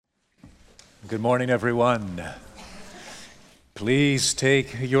Good morning, everyone. Please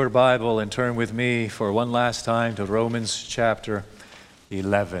take your Bible and turn with me for one last time to Romans chapter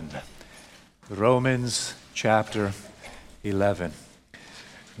 11. Romans chapter 11.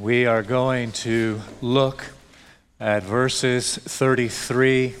 We are going to look at verses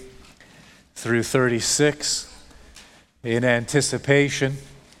 33 through 36 in anticipation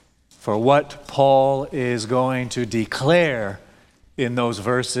for what Paul is going to declare in those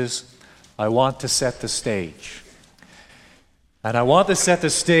verses. I want to set the stage. And I want to set the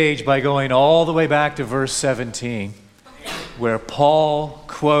stage by going all the way back to verse 17, where Paul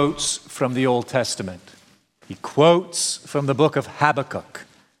quotes from the Old Testament. He quotes from the book of Habakkuk,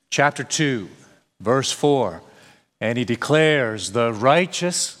 chapter 2, verse 4, and he declares, "The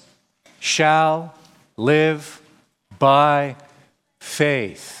righteous shall live by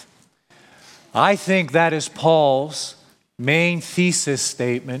faith." I think that is Paul's main thesis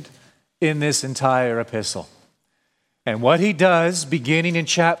statement in this entire epistle. And what he does, beginning in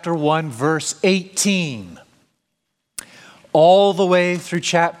chapter 1, verse 18, all the way through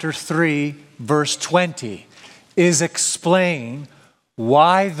chapter 3, verse 20, is explain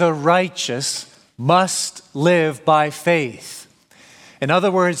why the righteous must live by faith. In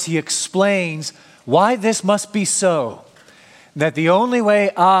other words, he explains why this must be so, that the only way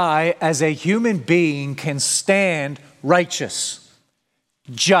I, as a human being, can stand righteous,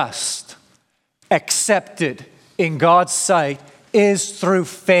 just, accepted in God's sight is through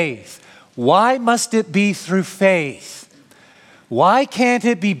faith. Why must it be through faith? Why can't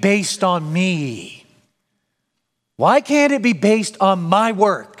it be based on me? Why can't it be based on my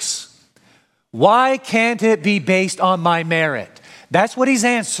works? Why can't it be based on my merit? That's what he's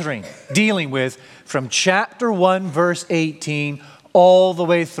answering, dealing with from chapter 1, verse 18, all the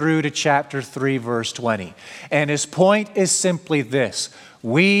way through to chapter 3, verse 20. And his point is simply this: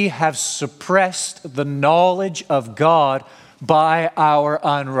 we have suppressed the knowledge of God by our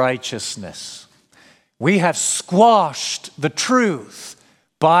unrighteousness. We have squashed the truth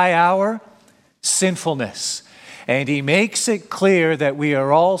by our sinfulness. And he makes it clear that we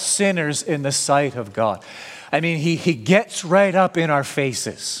are all sinners in the sight of God. I mean, he gets right up in our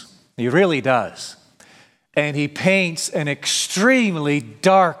faces. He really does. And he paints an extremely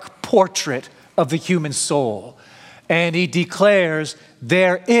dark portrait of the human soul. And he declares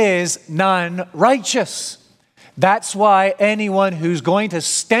there is none righteous. That's why anyone who's going to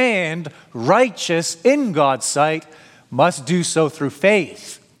stand righteous in God's sight must do so through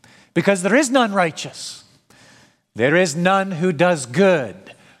faith. Because there is none righteous. There is none who does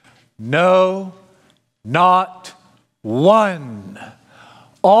good. No, not one.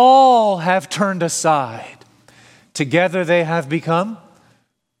 All have turned aside. Together they have become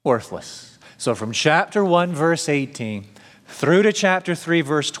worthless. So from chapter 1, verse 18, through to chapter 3,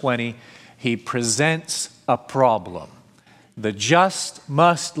 verse 20, he presents a problem. The just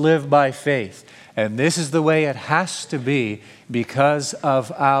must live by faith. And this is the way it has to be because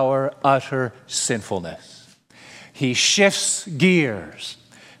of our utter sinfulness. He shifts gears,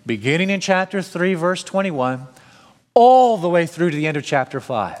 beginning in chapter 3, verse 21, all the way through to the end of chapter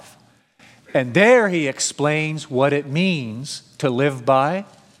 5. And there he explains what it means to live by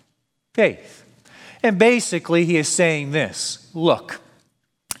faith. And basically he is saying this: look,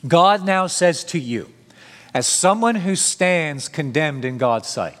 God now says to you, as someone who stands condemned in God's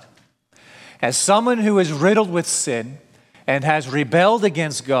sight, as someone who is riddled with sin and has rebelled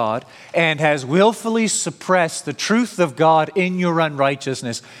against God and has willfully suppressed the truth of God in your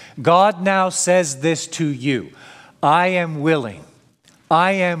unrighteousness, God now says this to you: I am willing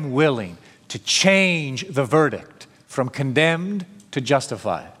to change the verdict from condemned to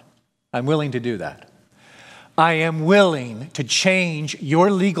justified. I'm willing to do that. I am willing to change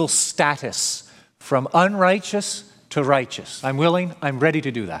your legal status from unrighteous to righteous. I'm ready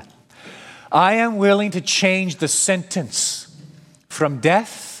to do that. I am willing to change the sentence from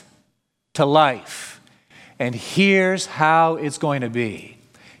death to life. And here's how it's going to be.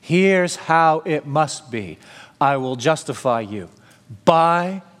 Here's how it must be. I will justify you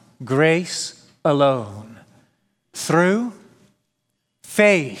by grace alone, through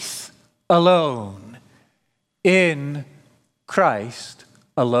faith alone, in Christ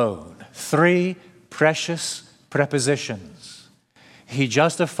alone. 3 precious prepositions. He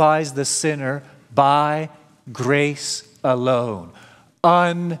justifies the sinner by grace alone,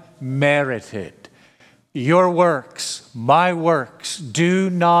 unmerited. Your works, my works, do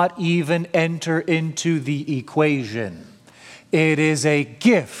not even enter into the equation. It is a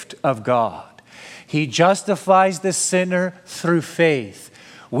gift of God. He justifies the sinner through faith.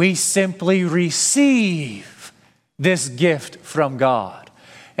 We simply receive this gift from God.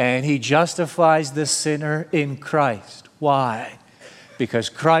 And he justifies the sinner in Christ. Why? Because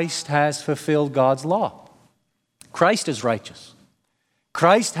Christ has fulfilled God's law. Christ is righteous.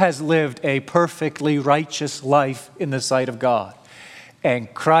 Christ has lived a perfectly righteous life in the sight of God.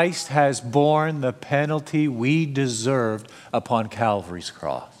 And Christ has borne the penalty we deserved upon Calvary's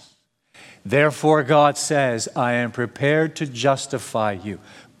cross. Therefore, God says, I am prepared to justify you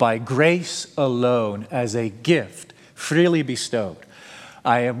by grace alone as a gift freely bestowed.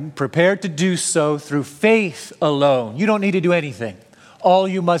 I am prepared to do so through faith alone. You don't need to do anything. All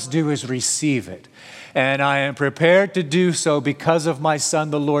you must do is receive it. And I am prepared to do so because of my Son,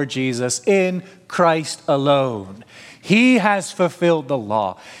 the Lord Jesus, in Christ alone. He has fulfilled the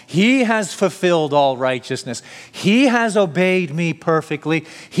law. He has fulfilled all righteousness. He has obeyed me perfectly.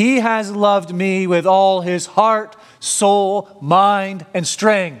 He has loved me with all his heart, soul, mind, and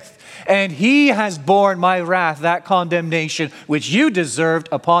strength. And he has borne my wrath, that condemnation which you deserved,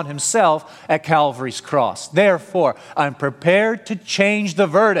 upon himself at Calvary's cross. Therefore, I'm prepared to change the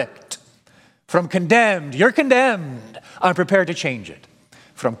verdict. From condemned, you're condemned. I'm prepared to change it.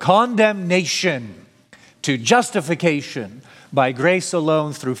 From condemnation to justification by grace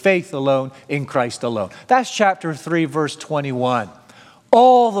alone, through faith alone, in Christ alone. That's chapter 3, verse 21,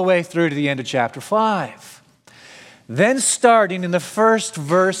 all the way through to the end of chapter 5. Then starting in the first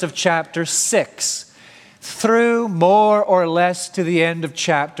verse of chapter 6, through more or less to the end of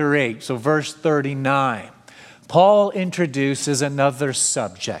chapter 8, so verse 39, Paul introduces another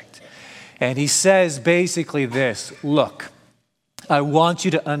subject. And he says basically this: look, I want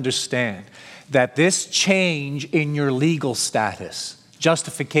you to understand that this change in your legal status,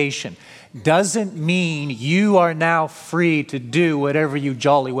 justification, doesn't mean you are now free to do whatever you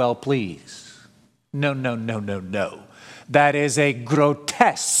jolly well please. No, no, no, no, no. That is a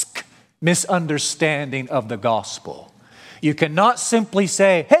grotesque misunderstanding of the gospel. You cannot simply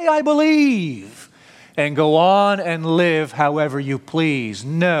say, hey, I believe, and go on and live however you please.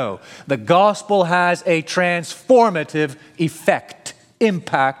 No, the gospel has a transformative effect,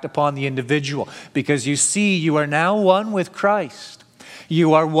 impact upon the individual, because you see, you are now one with Christ.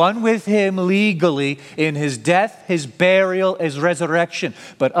 You are one with him legally in his death, his burial, his resurrection.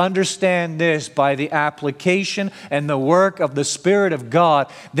 But understand this, by the application and the work of the Spirit of God,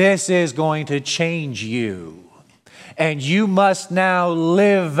 this is going to change you. And you must now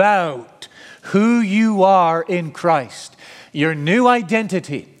live out who you are in Christ, your new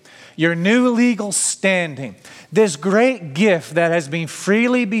identity, your new legal standing, this great gift that has been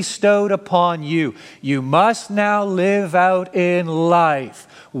freely bestowed upon you. You must now live out in life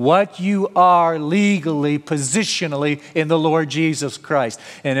what you are legally, positionally in the Lord Jesus Christ.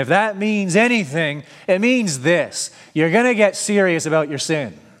 And if that means anything, it means this: you're going to get serious about your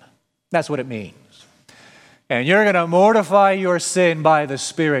sin. That's what it means. And you're going to mortify your sin by the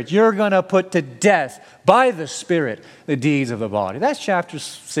Spirit. You're going to put to death by the Spirit the deeds of the body. That's chapters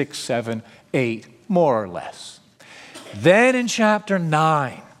 6, 7, 8, more or less. Then in chapter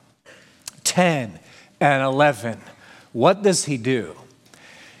 9, 10, and 11, what does he do?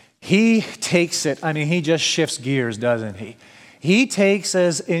 He takes it, he just shifts gears, doesn't he? He takes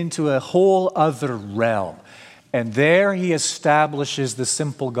us into a whole other realm. And there he establishes the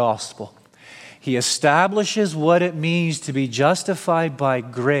simple gospel. He establishes what it means to be justified by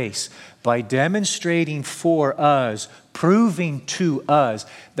grace by demonstrating for us, proving to us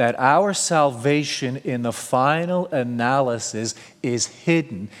that our salvation in the final analysis is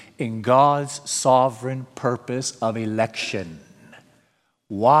hidden in God's sovereign purpose of election.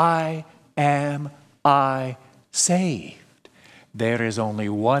 Why am I saved? There is only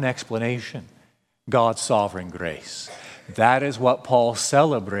one explanation: God's sovereign grace. That is what Paul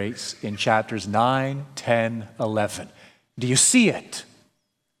celebrates in chapters 9, 10, 11. Do you see it?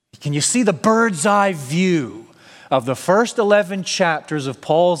 Can you see the bird's eye view of the first 11 chapters of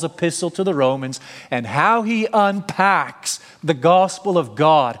Paul's epistle to the Romans, and how he unpacks the gospel of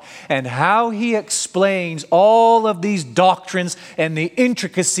God, and how he explains all of these doctrines and the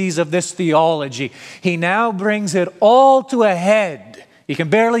intricacies of this theology? He now brings it all to a head. He can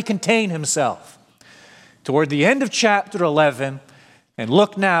barely contain himself toward the end of chapter 11, and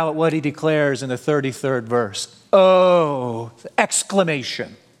look now at what he declares in the 33rd verse. Oh,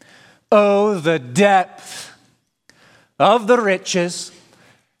 exclamation. Oh, the depth of the riches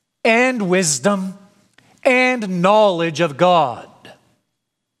and wisdom and knowledge of God.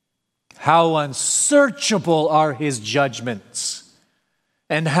 How unsearchable are his judgments,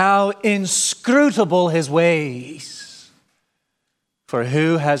 and how inscrutable his ways. For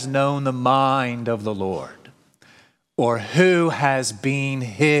who has known the mind of the Lord? Or who has been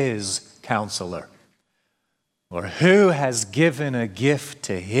his counselor? Or who has given a gift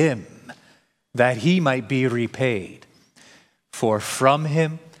to him that he might be repaid? For from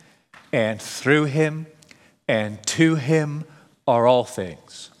him and through him and to him are all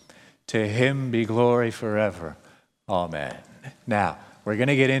things. To him be glory forever. Amen. Now, we're going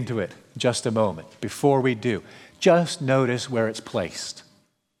to get into it in just a moment. Before we do, just notice where it's placed.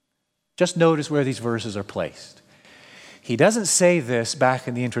 Just notice where these verses are placed. He doesn't say this back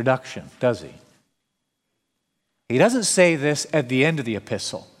in the introduction, does he? He doesn't say this at the end of the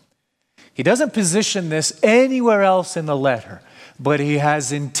epistle. He doesn't position this anywhere else in the letter, but he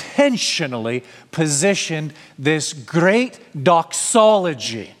has intentionally positioned this great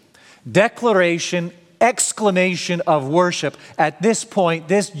doxology, declaration, exclamation of worship at this point,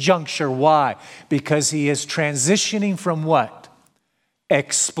 this juncture. Why? Because he is transitioning from what?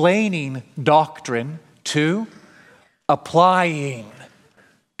 Explaining doctrine to applying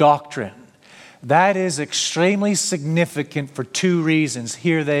doctrine. That is extremely significant for two reasons.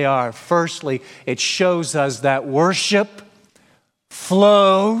 Here they are. Firstly, it shows us that worship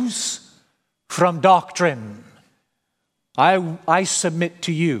flows from doctrine. I submit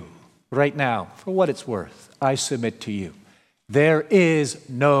to you right now, for what it's worth, I submit to you, there is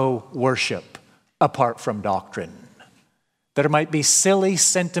no worship apart from doctrine. There might be silly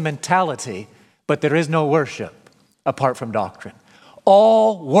sentimentality, but there is no worship apart from doctrine.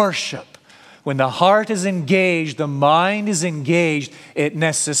 All worship, when the heart is engaged, the mind is engaged, it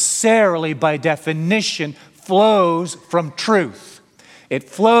necessarily, by definition, flows from truth. It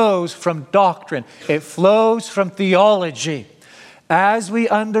flows from doctrine. It flows from theology. As we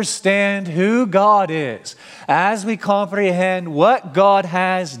understand who God is, as we comprehend what God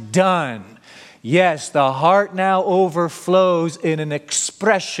has done, yes, the heart now overflows in an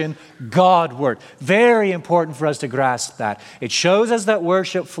expression Godward. Very important for us to grasp that. It shows us that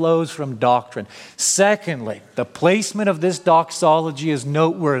worship flows from doctrine. Secondly, the placement of this doxology is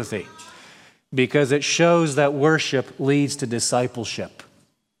noteworthy because it shows that worship leads to discipleship.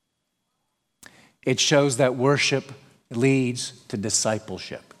 It shows that worship leads to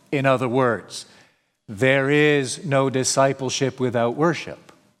discipleship. In other words, there is no discipleship without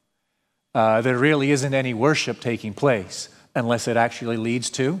worship. There really isn't any worship taking place unless it actually leads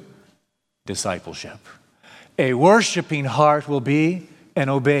to discipleship. A worshiping heart will be an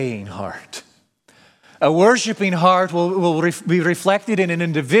obeying heart. A worshiping heart will be reflected in an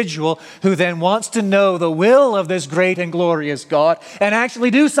individual who then wants to know the will of this great and glorious God and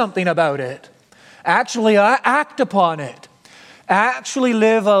actually do something about it. Actually act upon it. Actually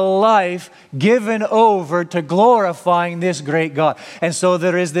live a life given over to glorifying this great God. And so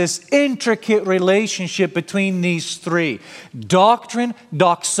there is this intricate relationship between these three: doctrine,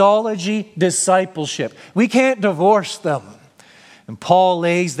 doxology, discipleship. We can't divorce them. And Paul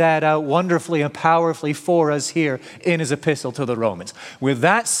lays that out wonderfully and powerfully for us here in his epistle to the Romans. With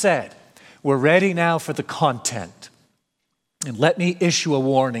that said, we're ready now for the content. And let me issue a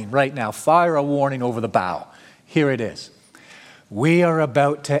warning right now. Fire a warning over the bow. Here it is. We are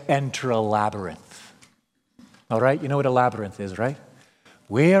about to enter a labyrinth. All right? You know what a labyrinth is, right?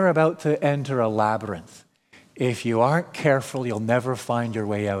 We are about to enter a labyrinth. If you aren't careful, you'll never find your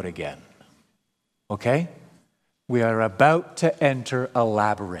way out again. Okay? We are about to enter a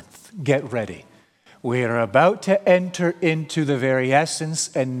labyrinth. Get ready. We are about to enter into the very essence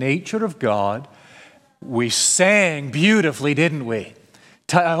and nature of God. We sang beautifully, didn't we?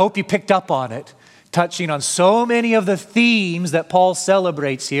 I hope you picked up on it. Touching on so many of the themes that Paul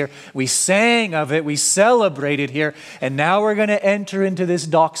celebrates here. We sang of it, we celebrated here, and now we're going to enter into this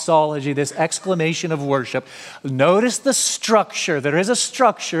doxology, this exclamation of worship. Notice the structure. There is a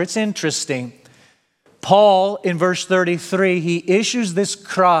structure. It's interesting. Paul, in verse 33, he issues this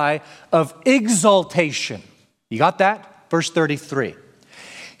cry of exaltation. You got that? Verse 33.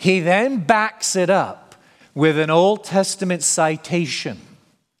 He then backs it up with an Old Testament citation.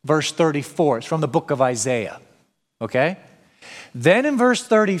 Verse 34, it's from the book of Isaiah, okay? Then in verse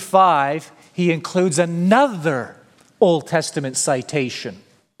 35, he includes another Old Testament citation.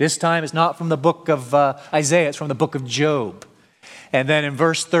 This time it's not from the book of Isaiah, it's from the book of Job. And then in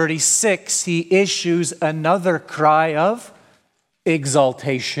verse 36, he issues another cry of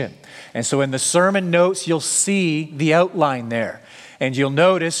exaltation. And so in the sermon notes, you'll see the outline there. And you'll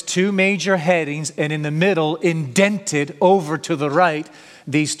notice two major headings, and in the middle, indented over to the right,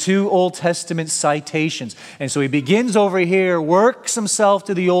 these two Old Testament citations. And so he begins over here, works himself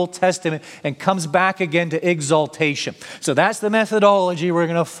to the Old Testament, and comes back again to exaltation. So that's the methodology we're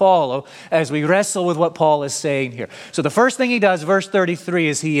going to follow as we wrestle with what Paul is saying here. So the first thing he does, verse 33,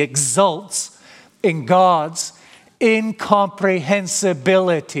 is he exults in God's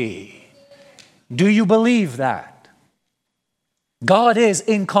incomprehensibility. Do you believe that? God is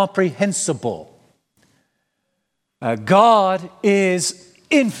incomprehensible. God is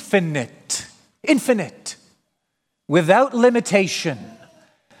infinite, without limitation,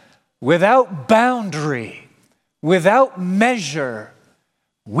 without boundary, without measure.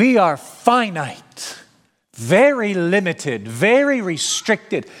 We are finite, very limited, very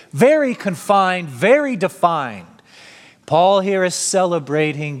restricted, very confined, very defined. Paul here is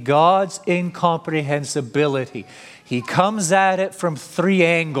celebrating God's incomprehensibility. He comes at it from three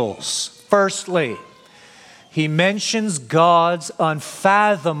angles. Firstly, he mentions God's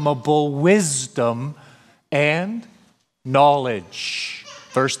unfathomable wisdom and knowledge.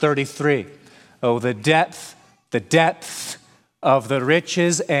 Verse 33, oh, the depth of the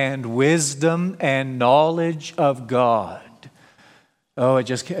riches and wisdom and knowledge of God. Oh,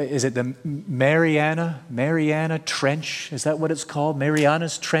 is it the Mariana Trench? Is that what it's called?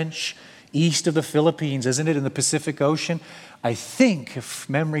 Mariana's Trench, east of the Philippines, isn't it, in the Pacific Ocean? I think, if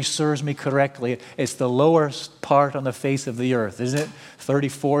memory serves me correctly, it's the lowest part on the face of the earth, isn't it?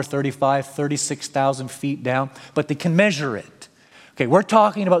 34, 35, 36,000 feet down, but they can measure it. Okay, we're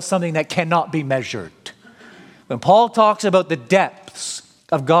talking about something that cannot be measured. When Paul talks about the depths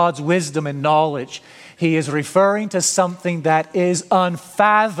of God's wisdom and knowledge, he is referring to something that is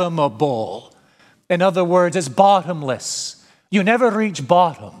unfathomable. In other words, it's bottomless. You never reach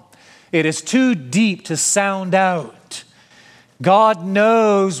bottom. It is too deep to sound out. God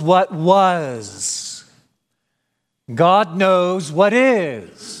knows what was. God knows what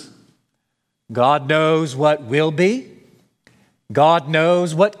is. God knows what will be. God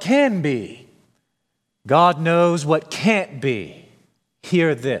knows what can be. God knows what can't be.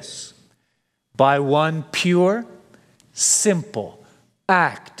 Hear this. By one pure, simple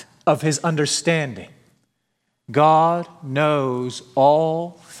act of his understanding, God knows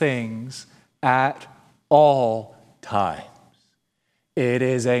all things at all times. It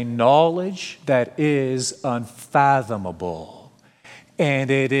is a knowledge that is unfathomable, and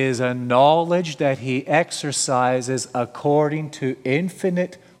it is a knowledge that he exercises according to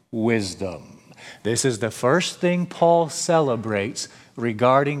infinite wisdom. This is the first thing Paul celebrates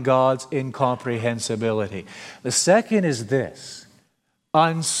regarding God's incomprehensibility. The second is this: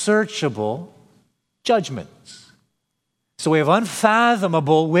 unsearchable judgments. So we have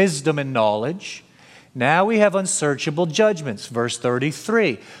unfathomable wisdom and knowledge. Now we have unsearchable judgments. Verse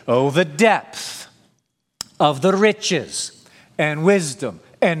 33, oh, the depth of the riches and wisdom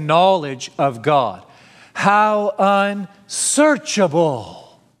and knowledge of God. How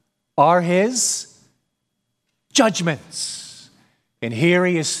unsearchable are his judgments. And here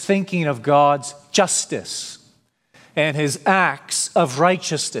he is thinking of God's justice and his acts of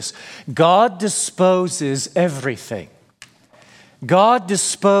righteousness. God disposes everything. God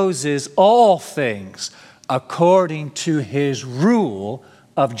disposes all things according to his rule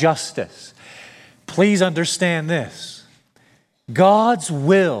of justice. Please understand this. God's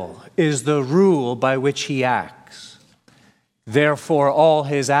will is the rule by which he acts. Therefore, all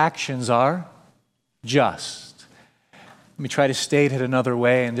his actions are just. Let me try to state it another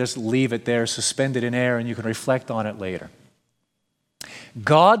way and just leave it there, suspended in air, and you can reflect on it later.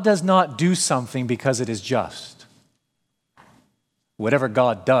 God does not do something because it is just. Whatever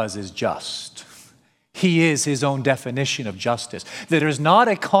God does is just. He is his own definition of justice. There is not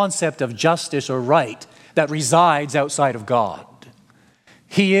a concept of justice or right that resides outside of God.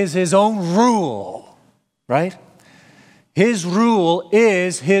 He is his own rule, right? His rule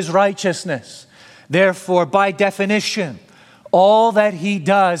is his righteousness. Therefore, by definition, all that he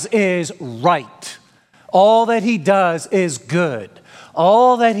does is right. All that he does is good.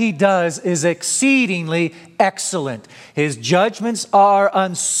 All that he does is exceedingly excellent. His judgments are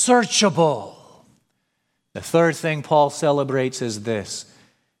unsearchable. The third thing Paul celebrates is this: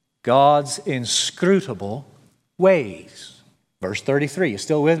 God's inscrutable ways. Verse 33, you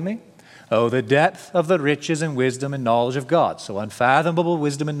still with me? Oh, the depth of the riches and wisdom and knowledge of God. So unfathomable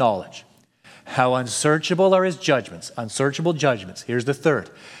wisdom and knowledge. How unsearchable are his judgments. Unsearchable judgments. Here's the third.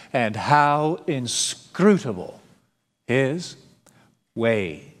 And how inscrutable his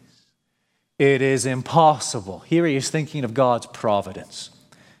ways. It is impossible. Here he is thinking of God's providence,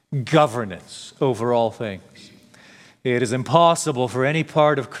 governance over all things. It is impossible for any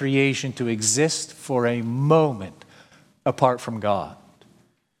part of creation to exist for a moment apart from God.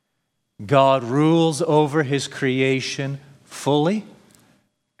 God rules over his creation fully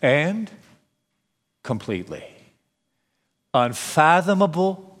and completely.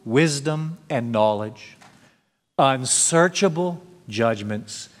 Unfathomable wisdom and knowledge, unsearchable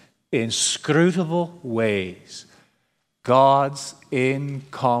judgments, inscrutable ways. God's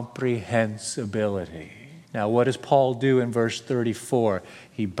incomprehensibility. Now, what does Paul do in verse 34?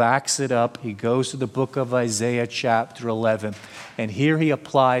 He backs it up. He goes to the book of Isaiah chapter 11, and here he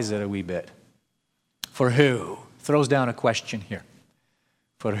applies it a wee bit. For who? Throws down a question here.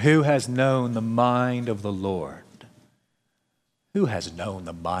 For who has known the mind of the Lord? Who has known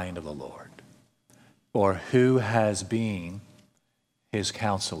the mind of the Lord? Or who has been his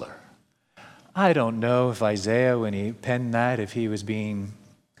counselor? I don't know if Isaiah, when he penned that, if he was being,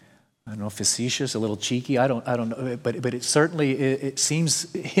 I don't know, facetious, a little cheeky. I don't know, but it certainly, it seems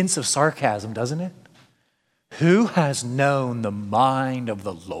hints of sarcasm, doesn't it? Who has known the mind of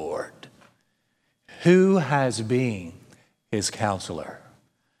the Lord? Who has been his counselor?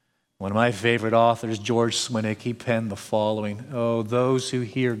 One of my favorite authors, George Swinnock, he penned the following: "Oh, those who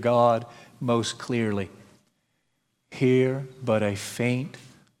hear God most clearly hear but a faint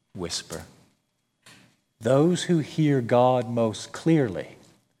whisper." Those who hear God most clearly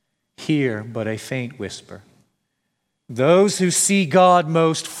hear but a faint whisper. Those who see God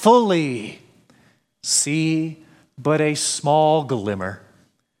most fully see but a small glimmer.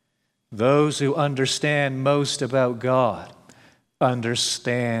 Those who understand most about God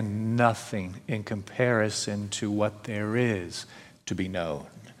understand nothing in comparison to what there is to be known.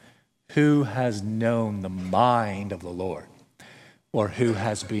 Who has known the mind of the Lord, or who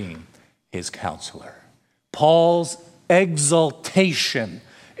has been his counselor? Paul's exaltation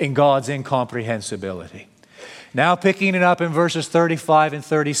in God's incomprehensibility. Now picking it up in verses 35 and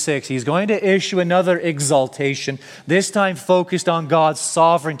 36, he's going to issue another exaltation, this time focused on God's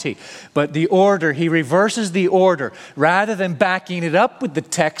sovereignty. But the order, he reverses the order. Rather than backing it up with the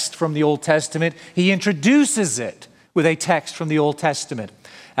text from the Old Testament, he introduces it with a text from the Old Testament.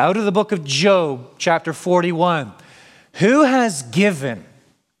 Out of the book of Job, chapter 41, who has given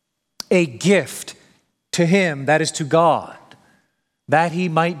a gift to him, that is to God, that he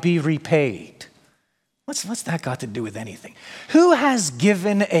might be repaid? What's that got to do with anything? Who has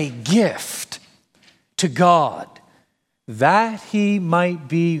given a gift to God that he might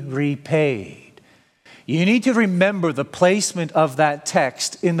be repaid? You need to remember the placement of that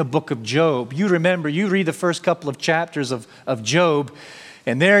text in the book of Job. You remember, you read the first couple of chapters of Job,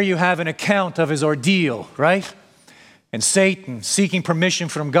 and there you have an account of his ordeal, right? And Satan seeking permission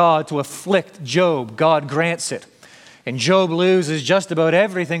from God to afflict Job. God grants it. And Job loses just about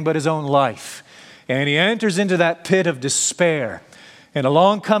everything but his own life. And he enters into that pit of despair. And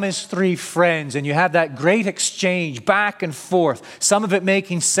along come his three friends, and you have that great exchange back and forth, some of it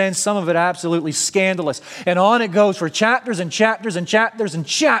making sense, some of it absolutely scandalous. And on it goes for chapters and chapters and chapters and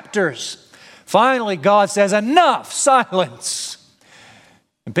chapters. Finally, God says, enough, silence.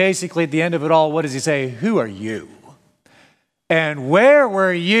 And basically at the end of it all, what does he say? Who are you? And where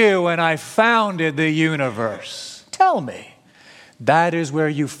were you when I founded the universe? Tell me. That is where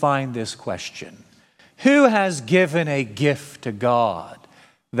you find this question. Who has given a gift to God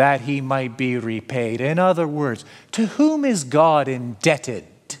that he might be repaid? In other words, to whom is God indebted?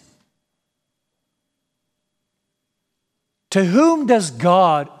 To whom does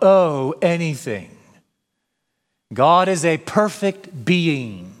God owe anything? God is a perfect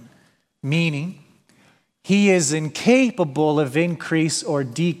being, meaning he is incapable of increase or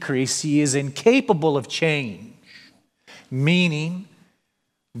decrease. He is incapable of change, meaning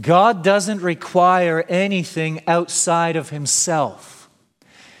God doesn't require anything outside of himself.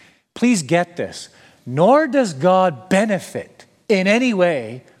 Please get this. Nor does God benefit in any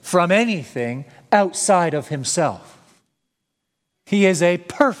way from anything outside of himself. He is a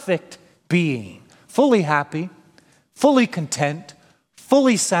perfect being, fully happy, fully content,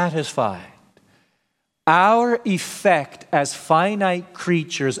 fully satisfied. Our effect as finite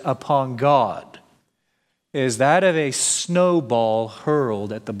creatures upon God is that of a snowball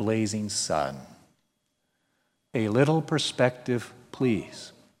hurled at the blazing sun. A little perspective,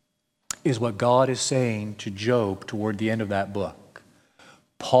 please, is what God is saying to Job toward the end of that book.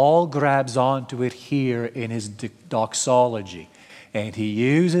 Paul grabs onto it here in his doxology, and he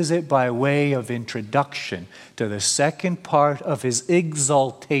uses it by way of introduction to the second part of his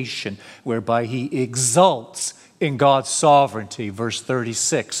exaltation, whereby he exalts in God's sovereignty. Verse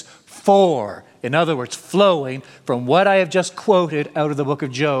 36, for, in other words, flowing from what I have just quoted out of the book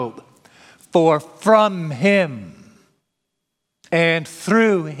of Job. For from him and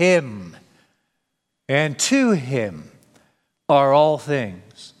through him and to him are all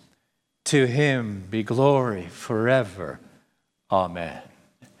things. To him be glory forever. Amen.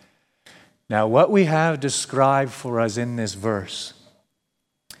 Now, what we have described for us in this verse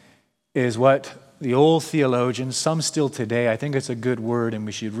is what the old theologians, some still today, I think it's a good word and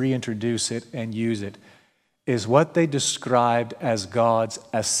we should reintroduce it and use it, is what they described as God's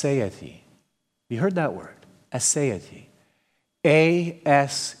aseity. You heard that word, aseity. A-S-E-I-T-Y,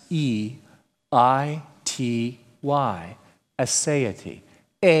 aseity.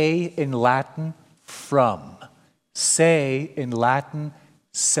 A in Latin, from. Se in Latin,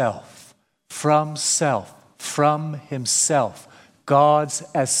 self. From self, from himself. God's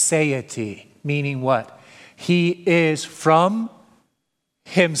aseity, meaning what? He is from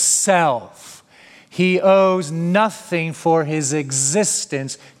himself. He owes nothing for his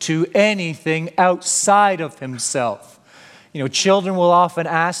existence to anything outside of himself. You know, children will often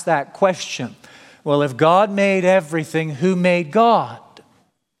ask that question. Well, if God made everything, who made God?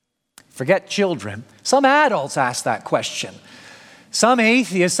 Forget children. Some adults ask that question. Some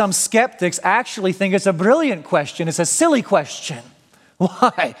atheists, some skeptics actually think it's a brilliant question. It's a silly question.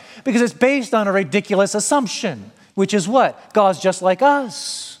 Why? Because it's based on a ridiculous assumption, which is what? God's just like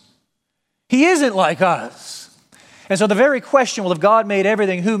us. He isn't like us. And so the very question, well, if God made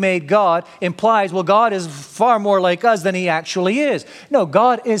everything, who made God, implies, well, God is far more like us than he actually is. No,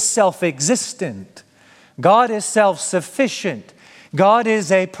 God is self-existent. God is self-sufficient. God is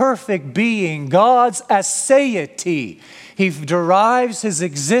a perfect being. God's aseity. He derives his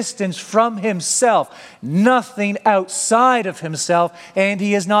existence from himself, nothing outside of himself, and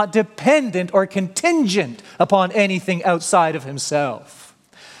he is not dependent or contingent upon anything outside of himself.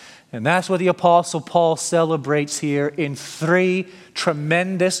 And that's what the Apostle Paul celebrates here in three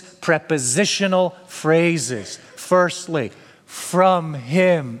tremendous prepositional phrases. Firstly, from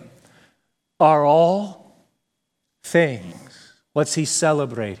him are all things. What's he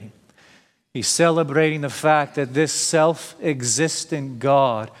celebrating? He's celebrating the fact that this self-existent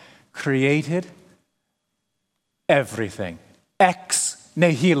God created everything. Ex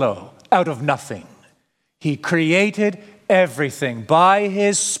nihilo, out of nothing. He created everything by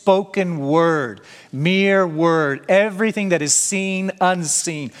his spoken word, mere word, everything that is seen,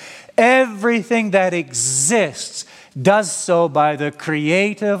 unseen. Everything that exists does so by the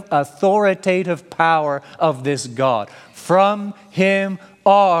creative, authoritative power of this God. From him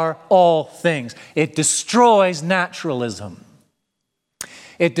are all things. It destroys naturalism.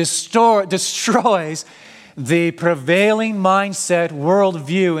 It destroys the prevailing mindset,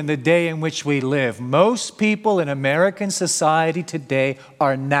 worldview in the day in which we live. Most people in American society today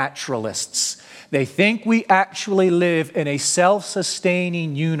are naturalists. They think we actually live in a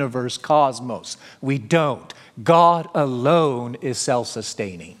self-sustaining universe, cosmos. We don't. God alone is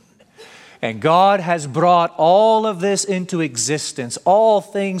self-sustaining. And God has brought all of this into existence. All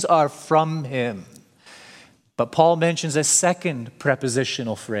things are from him. But Paul mentions a second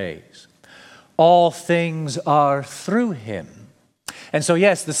prepositional phrase. All things are through him. And so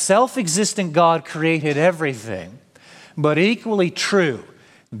yes, the self-existent God created everything. But equally true,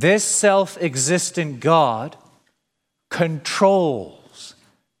 this self-existent God controls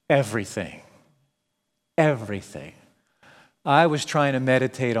everything. Everything. I was trying to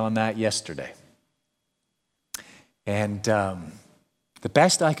meditate on that yesterday. And the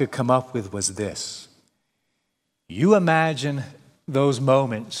best I could come up with was this. You imagine those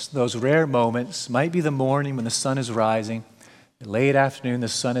moments, those rare moments, might be the morning when the sun is rising, the late afternoon, the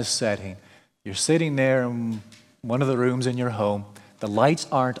sun is setting. You're sitting there in one of the rooms in your home. The lights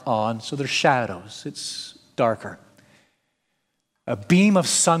aren't on, so there's shadows. It's darker. A beam of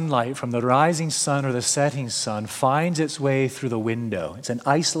sunlight from the rising sun or the setting sun finds its way through the window. It's an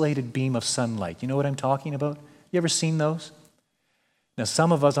isolated beam of sunlight. You know what I'm talking about? You ever seen those? Now,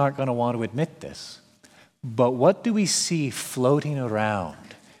 some of us aren't going to want to admit this, but what do we see floating around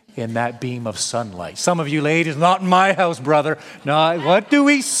in that beam of sunlight? Some of you ladies, not in my house, brother. No, what do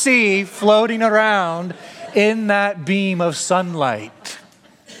we see floating around in that beam of sunlight?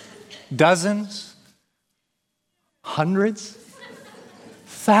 Dozens? Hundreds?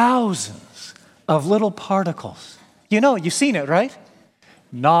 Thousands of little particles. You know, you've seen it, right?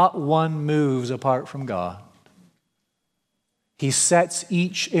 Not one moves apart from God. He sets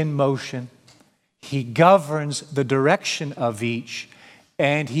each in motion. He governs the direction of each,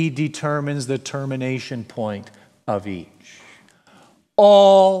 and he determines the termination point of each.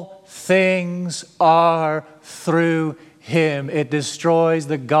 All things are through him. It destroys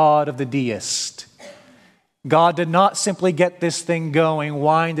the God of the deist. God did not simply get this thing going,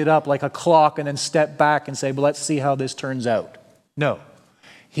 wind it up like a clock, and then step back and say, well, let's see how this turns out. No.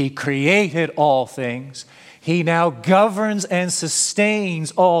 He created all things. He now governs and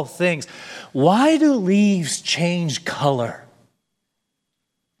sustains all things. Why do leaves change color?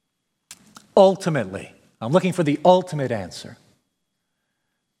 Ultimately, I'm looking for the ultimate answer.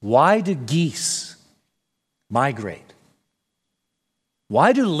 Why do geese migrate?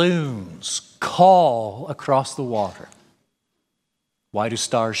 Why do loons call across the water? Why do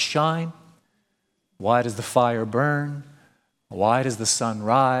stars shine? Why does the fire burn? Why does the sun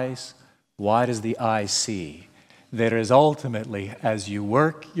rise? Why does the eye see? There is ultimately, as you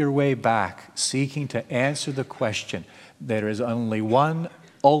work your way back, seeking to answer the question, there is only one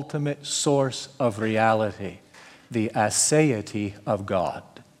ultimate source of reality, the aseity of God.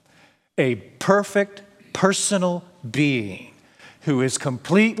 A perfect personal being who is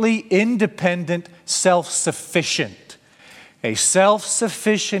completely independent, self-sufficient. A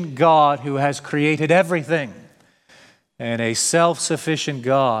self-sufficient God who has created everything. And a self-sufficient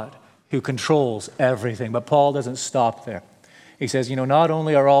God who controls everything. But Paul doesn't stop there. He says, not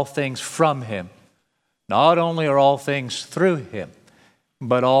only are all things from him, not only are all things through him,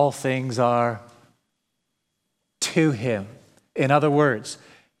 but all things are to him. In other words,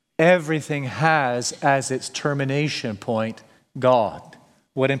 everything has as its termination point God.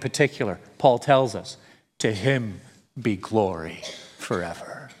 What in particular? Paul tells us, to him be glory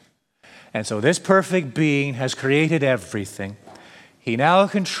forever. And so this perfect being has created everything. He now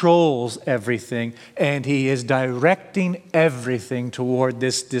controls everything, and he is directing everything toward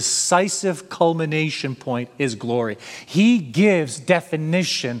this decisive culmination point, his glory. He gives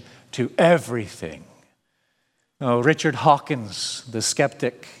definition to everything. Richard Hawkins, the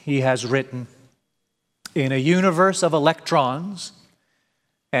skeptic, he has written, in a universe of electrons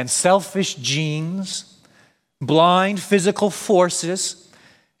and selfish genes, blind physical forces,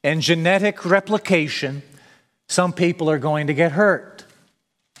 and genetic replication, some people are going to get hurt.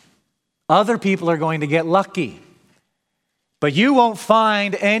 Other people are going to get lucky. But you won't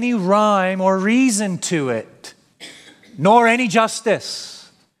find any rhyme or reason to it, nor any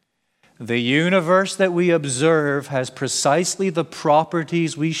justice. The universe that we observe has precisely the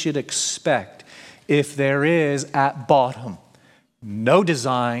properties we should expect if there is, at bottom, no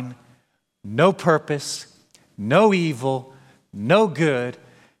design, no purpose, no evil, no good,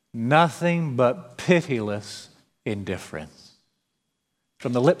 nothing but pitiless indifference.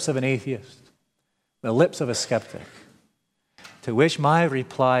 From the lips of an atheist, the lips of a skeptic, to which my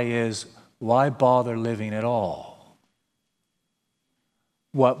reply is, why bother living at all?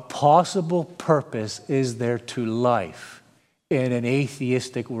 What possible purpose is there to life in an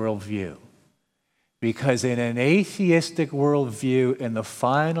atheistic worldview? Because in an atheistic worldview, in the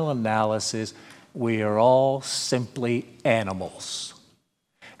final analysis, we are all simply animals.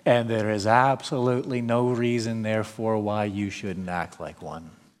 And there is absolutely no reason, therefore, why you shouldn't act like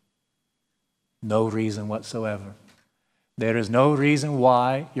one. No reason whatsoever. There is no reason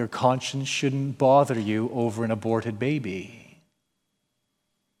why your conscience shouldn't bother you over an aborted baby.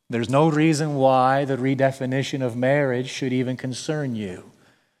 There's no reason why the redefinition of marriage should even concern you.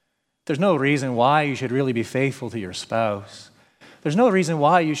 There's no reason why you should really be faithful to your spouse. There's no reason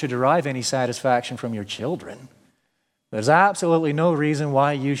why you should derive any satisfaction from your children. There's absolutely no reason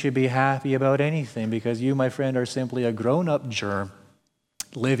why you should be happy about anything, because you, my friend, are simply a grown-up germ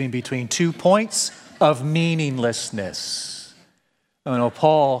living between 2 points of meaninglessness.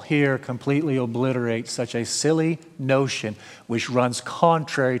 Paul here completely obliterates such a silly notion which runs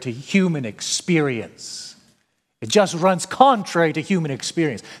contrary to human experience. It just runs contrary to human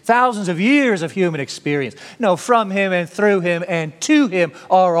experience. Thousands of years of human experience. No, from him and through him and to him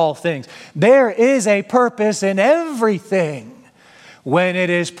are all things. There is a purpose in everything when it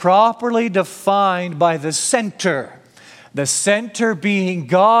is properly defined by the center. The center being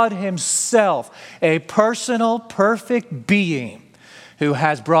God himself, a personal, perfect being who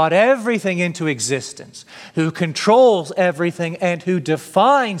has brought everything into existence, who controls everything, and who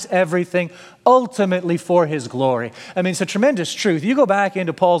defines everything ultimately for his glory. I mean, it's a tremendous truth. You go back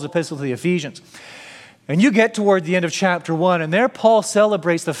into Paul's epistle to the Ephesians, and you get toward the end of chapter 1, and there Paul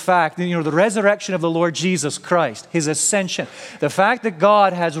celebrates the fact that, the resurrection of the Lord Jesus Christ, his ascension, the fact that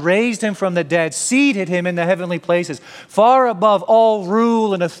God has raised him from the dead, seated him in the heavenly places, far above all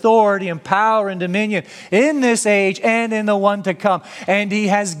rule and authority and power and dominion in this age and in the one to come. And he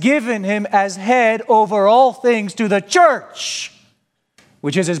has given him as head over all things to the church,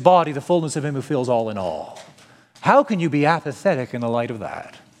 which is his body, the fullness of him who fills all in all. How can you be apathetic in the light of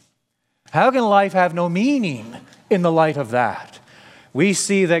that? How can life have no meaning in the light of that? We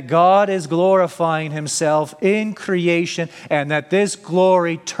see that God is glorifying himself in creation, and that this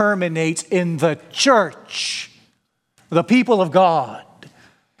glory terminates in the church, the people of God,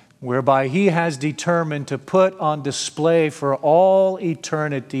 whereby he has determined to put on display for all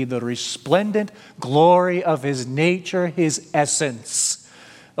eternity the resplendent glory of his nature, his essence.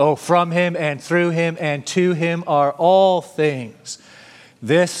 From him and through him and to him are all things.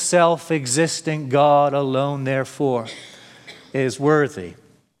 This self-existing God alone, therefore, is worthy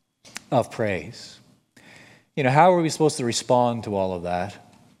of praise. You know, how are we supposed to respond to all of that?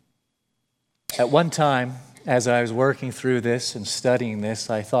 At one time, as I was working through this and studying this,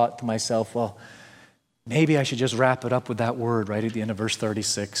 I thought to myself, well, maybe I should just wrap it up with that word right at the end of verse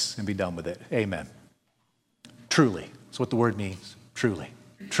 36 and be done with it. Amen. Truly. That's what the word means. Truly.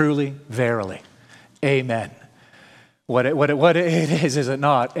 Truly, verily. Amen. What it is it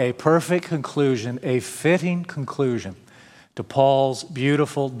not? A perfect conclusion, a fitting conclusion to Paul's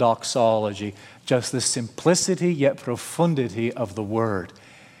beautiful doxology, just the simplicity yet profundity of the word.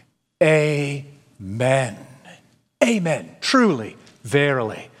 Amen. Amen. Truly,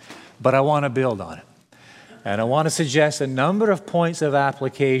 verily. But I want to build on it. And I want to suggest a number of points of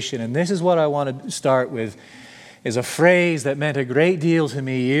application. And this is what I want to start with, is a phrase that meant a great deal to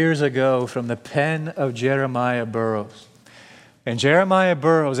me years ago from the pen of Jeremiah Burroughs. And Jeremiah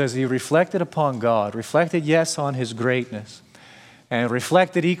Burroughs, as he reflected upon God, reflected, yes, on his greatness, and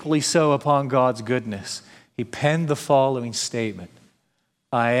reflected equally so upon God's goodness, he penned the following statement: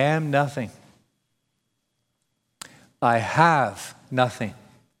 I am nothing. I have nothing.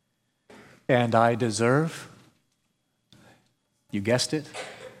 And I deserve, you guessed it,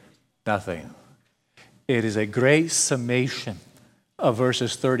 nothing. It is a great summation of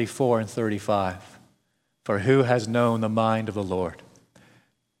verses 34 and 35. For who has known the mind of the Lord?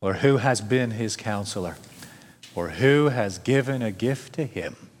 Or who has been his counselor? Or who has given a gift to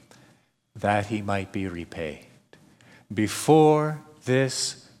him that he might be repaid? Before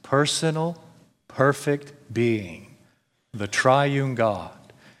this personal, perfect being, the triune God,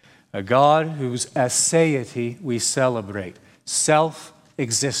 a God whose aseity we celebrate,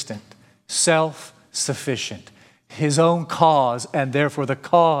 self-existent, self-sufficient, his own cause, and therefore the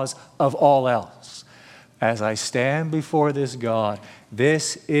cause of all else. As I stand before this God,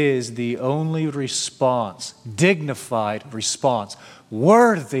 this is the only response, dignified response,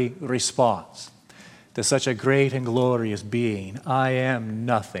 worthy response to such a great and glorious being. I am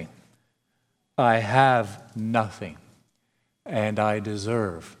nothing. I have nothing. And I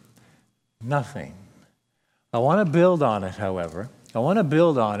deserve nothing. I want to build on it, however. I want to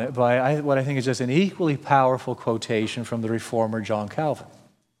build on it by what I think is just an equally powerful quotation from the reformer John Calvin.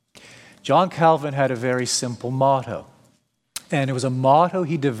 John Calvin had a very simple motto. And it was a motto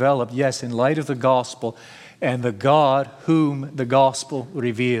he developed, yes, in light of the gospel and the God whom the gospel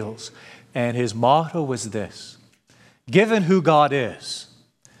reveals. And his motto was this: given who God is,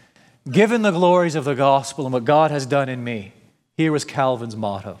 given the glories of the gospel and what God has done in me, here was Calvin's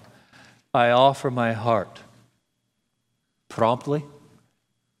motto: I offer my heart promptly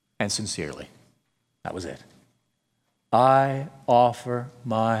and sincerely. That was it. I offer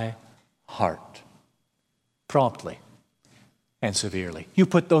my heart promptly and severely. You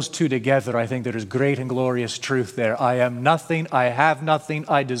put those two together, I think there is great and glorious truth there. I am nothing, I have nothing,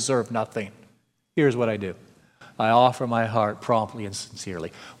 I deserve nothing. Here's what I do. I offer my heart promptly and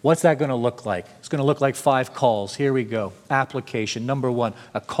sincerely. What's that going to look like? It's going to look like 5 calls. Here we go. Application. Number 1,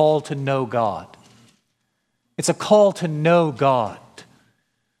 a call to know God. It's a call to know God.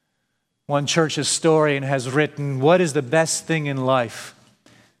 One church historian has written, what is the best thing in life?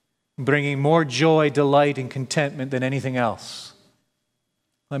 Bringing more joy, delight, and contentment than anything else.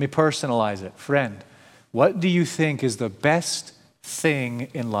 Let me personalize it. Friend, what do you think is the best thing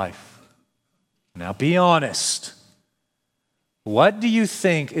in life? Now be honest. What do you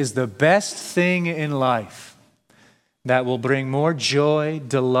think is the best thing in life that will bring more joy,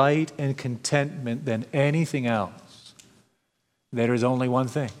 delight, and contentment than anything else? There is only one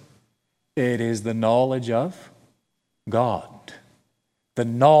thing. It is the knowledge of God. The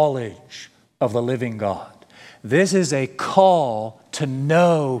knowledge of the living God. This is a call to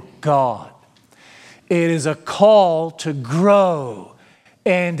know God. It is a call to grow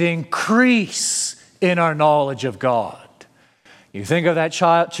and increase in our knowledge of God. You think of that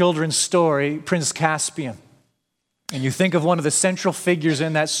children's story, Prince Caspian, and you think of one of the central figures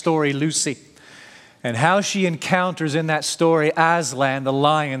in that story, Lucy, and how she encounters in that story Aslan, the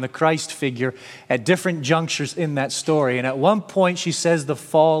lion, the Christ figure, at different junctures in that story. And at one point she says the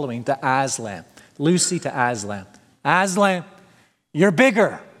following to Aslan, Lucy to Aslan, Aslan, you're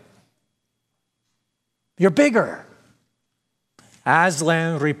bigger. You're bigger.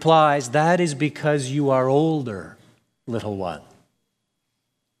 Aslan replies, that is because you are older, little one.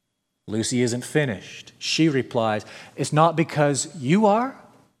 Lucy isn't finished. She replies, it's not because you are?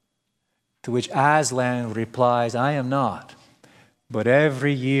 To which Aslan replies, I am not. But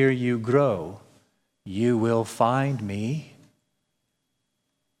every year you grow, you will find me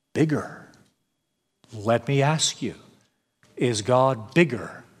bigger. Let me ask you, is God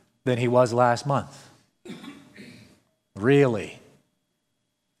bigger than he was last month? Really?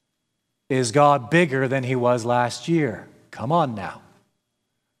 Is God bigger than he was last year? Come on now.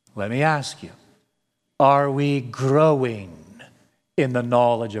 Let me ask you, are we growing in the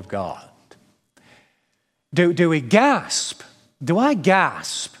knowledge of God? Do we gasp? Do I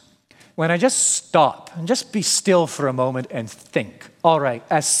gasp when I just stop and just be still for a moment and think? All right,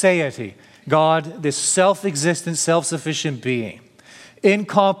 aseity, God, this self-existent, self-sufficient being,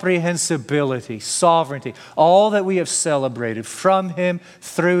 incomprehensibility, sovereignty, all that we have celebrated from him,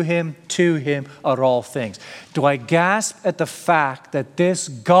 through him, to him are all things. Do I gasp at the fact that this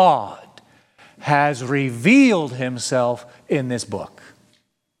God has revealed himself in this book?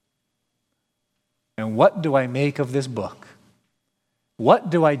 And what do I make of this book?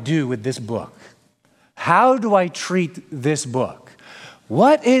 What do I do with this book? How do I treat this book?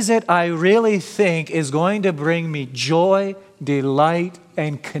 What is it I really think is going to bring me joy, delight,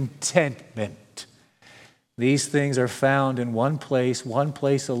 and contentment? These things are found in one place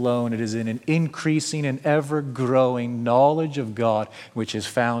alone. It is in an increasing and ever-growing knowledge of God, which is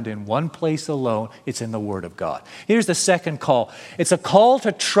found in one place alone. It's in the Word of God. Here's the second call. It's a call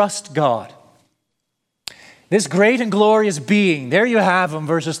to trust God. This great and glorious being, there you have him,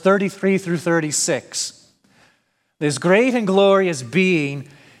 verses 33 through 36. This great and glorious being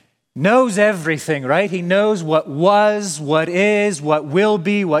knows everything, right? He knows what was, what is, what will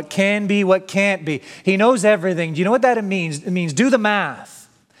be, what can be, what can't be. He knows everything. Do you know what that means? It means do the math.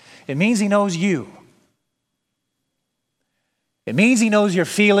 It means he knows you. It means he knows your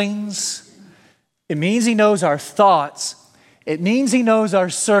feelings. It means he knows our thoughts. It means he knows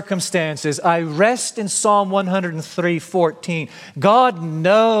our circumstances. I rest in Psalm 103:14. God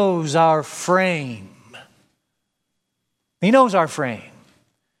knows our frame. He knows our frame.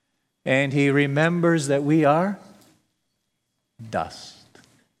 And he remembers that we are dust.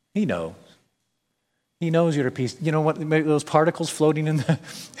 He knows. He knows you're a piece. You know what? Those particles floating in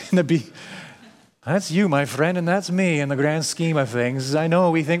the bee. That's you, my friend, and that's me in the grand scheme of things. I know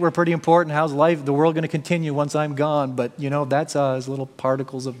we think we're pretty important. How's life, the world going to continue once I'm gone? But, you know, that's us, little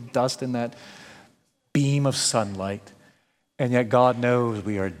particles of dust in that beam of sunlight. And yet God knows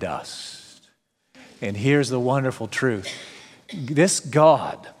we are dust. And here's the wonderful truth. This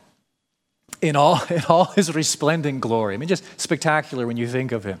God, in all his resplendent glory, I mean, just spectacular when you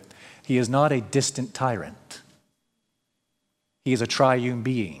think of him, he is not a distant tyrant. He is a triune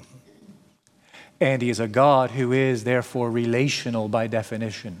being. And he is a God who is therefore relational by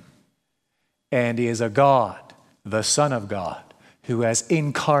definition. And he is a God, the Son of God, who has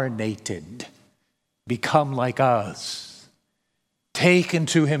incarnated, become like us, taken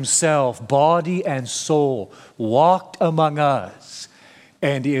to himself body and soul, walked among us.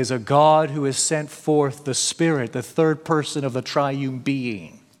 And he is a God who has sent forth the Spirit, the third person of the triune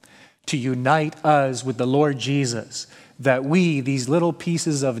being, to unite us with the Lord Jesus, that we, these little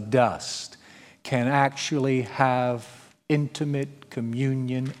pieces of dust, can actually have intimate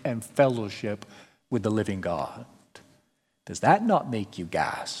communion and fellowship with the living God. Does that not make you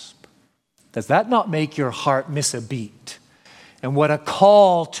gasp? Does that not make your heart miss a beat? And what a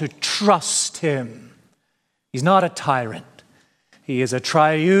call to trust him. He's not a tyrant. He is a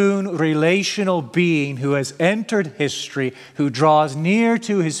triune relational being who has entered history, who draws near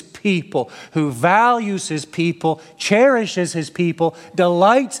to his people, who values his people, cherishes his people,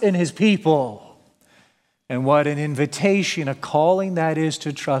 delights in his people. And what an invitation, a calling that is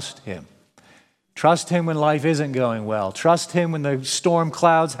to trust him. Trust him when life isn't going well. Trust him when the storm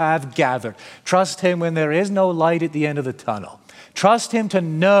clouds have gathered. Trust him when there is no light at the end of the tunnel. Trust him to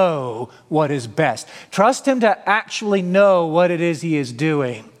know what is best. Trust him to actually know what it is he is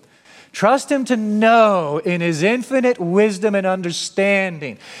doing. Trust him to know in his infinite wisdom and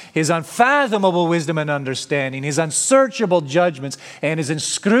understanding, his unfathomable wisdom and understanding, his unsearchable judgments, and his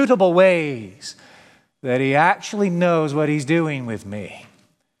inscrutable ways, that he actually knows what he's doing with me.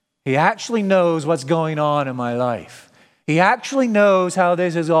 He actually knows what's going on in my life. He actually knows how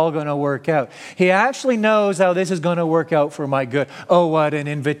this is all going to work out. He actually knows how this is going to work out for my good. Oh, what an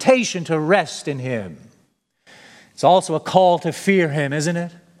invitation to rest in him. It's also a call to fear him, isn't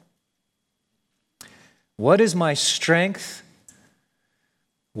it? What is my strength?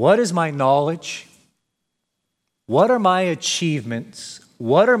 What is my knowledge? What are my achievements?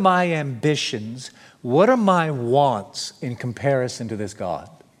 What are my ambitions? What are my wants in comparison to this God?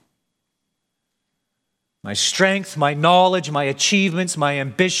 My strength, my knowledge, my achievements, my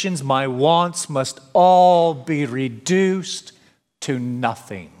ambitions, my wants must all be reduced to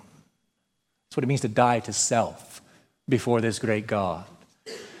nothing. That's what it means to die to self before this great God.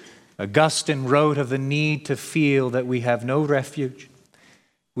 Augustine wrote of the need to feel that we have no refuge.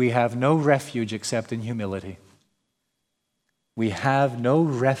 We have no refuge except in humility. We have no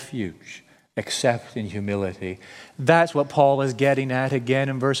refuge except in humility. That's what Paul is getting at again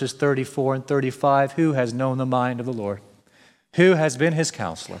in verses 34 and 35. Who has known the mind of the Lord? Who has been his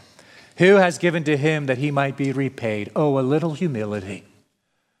counselor? Who has given to him that he might be repaid? Oh, a little humility,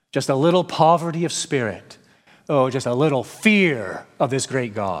 just a little poverty of spirit. Oh, just a little fear of this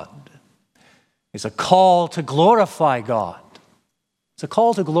great God. It's a call to glorify God. It's a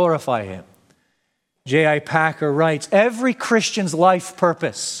call to glorify him. J.I. Packer writes, every Christian's life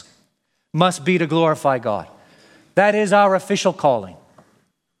purpose must be to glorify God. That is our official calling.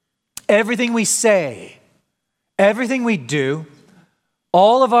 Everything we say, everything we do,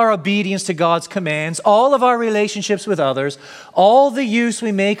 all of our obedience to God's commands, all of our relationships with others, all the use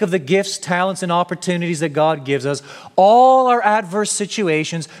we make of the gifts, talents, and opportunities that God gives us, all our adverse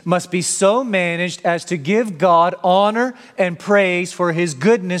situations must be so managed as to give God honor and praise for his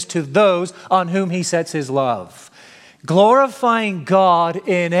goodness to those on whom he sets his love. Glorifying God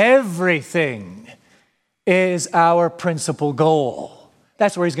in everything is our principal goal.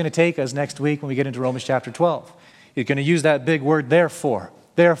 That's where he's going to take us next week when we get into Romans chapter 12. He's going to use that big word, therefore.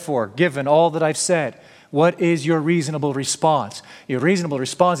 Therefore, given all that I've said, what is your reasonable response? Your reasonable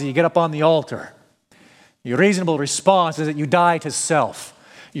response is you get up on the altar. Your reasonable response is that you die to self.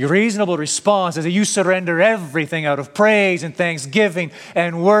 Your reasonable response is that you surrender everything out of praise and thanksgiving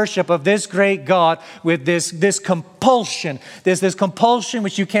and worship of this great God with this compulsion, this compulsion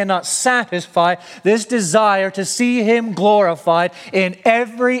which you cannot satisfy, this desire to see him glorified in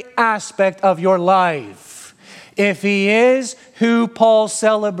every aspect of your life. If he is who Paul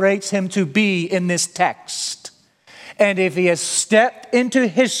celebrates him to be in this text, and if he has stepped into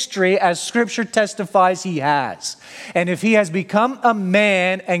history as Scripture testifies he has, and if he has become a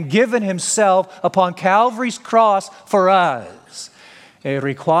man and given himself upon Calvary's cross for us, it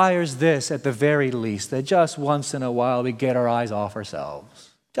requires this at the very least, that just once in a while we get our eyes off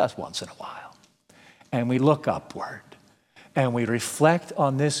ourselves, just once in a while, and we look upward. And we reflect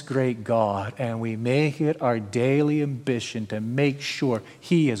on this great God, and we make it our daily ambition to make sure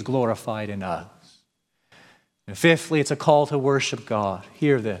he is glorified in us. And fifthly, it's a call to worship God.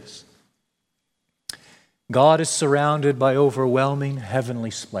 Hear this. God is surrounded by overwhelming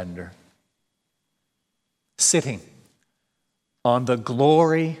heavenly splendor, sitting on the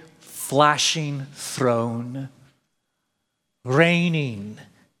glory flashing throne, reigning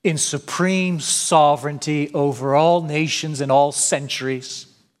in supreme sovereignty over all nations and all centuries.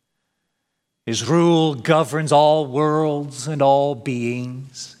 His rule governs all worlds and all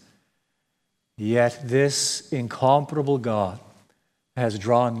beings. Yet this incomparable God has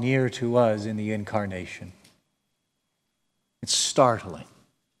drawn near to us in the incarnation. It's startling.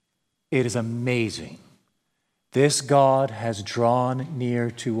 It is amazing. This God has drawn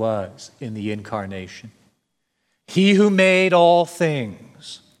near to us in the incarnation. He who made all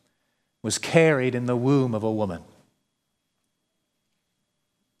things was carried in the womb of a woman.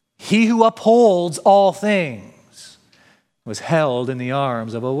 He who upholds all things was held in the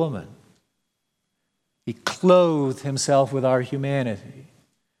arms of a woman. He clothed himself with our humanity.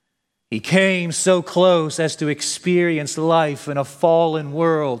 He came so close as to experience life in a fallen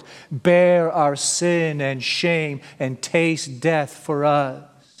world, bear our sin and shame, and taste death for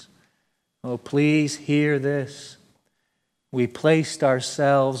us. Oh, please hear this. We placed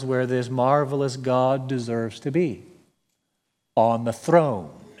ourselves where this marvelous God deserves to be, on the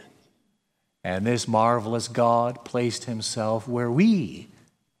throne. And this marvelous God placed himself where we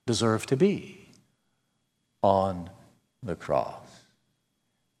deserve to be, on the cross.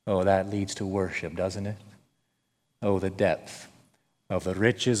 Oh, that leads to worship, doesn't it? Oh, the depth of the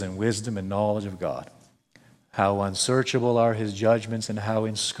riches and wisdom and knowledge of God. How unsearchable are his judgments and how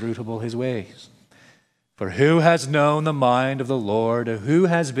inscrutable his ways. For who has known the mind of the Lord, or who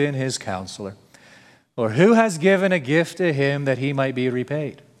has been his counselor, or who has given a gift to him that he might be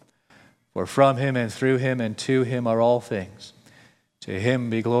repaid? For from him and through him and to him are all things. To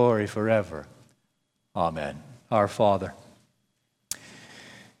him be glory forever. Amen. Our Father,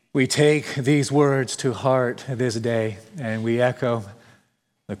 we take these words to heart this day, and we echo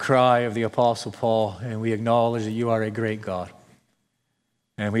the cry of the Apostle Paul, and we acknowledge that you are a great God.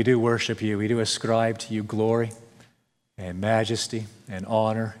 And we do worship you. We do ascribe to you glory and majesty and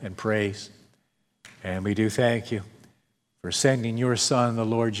honor and praise. And we do thank you for sending your Son, the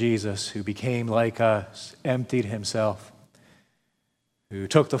Lord Jesus, who became like us, emptied himself, who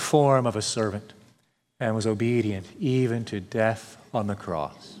took the form of a servant and was obedient even to death on the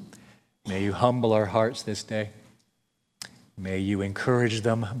cross. May you humble our hearts this day. May you encourage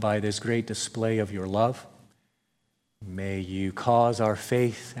them by this great display of your love. May you cause our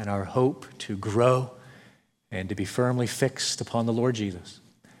faith and our hope to grow. and to be firmly fixed upon the Lord Jesus.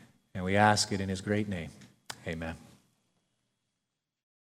 And we ask it in his great name. Amen.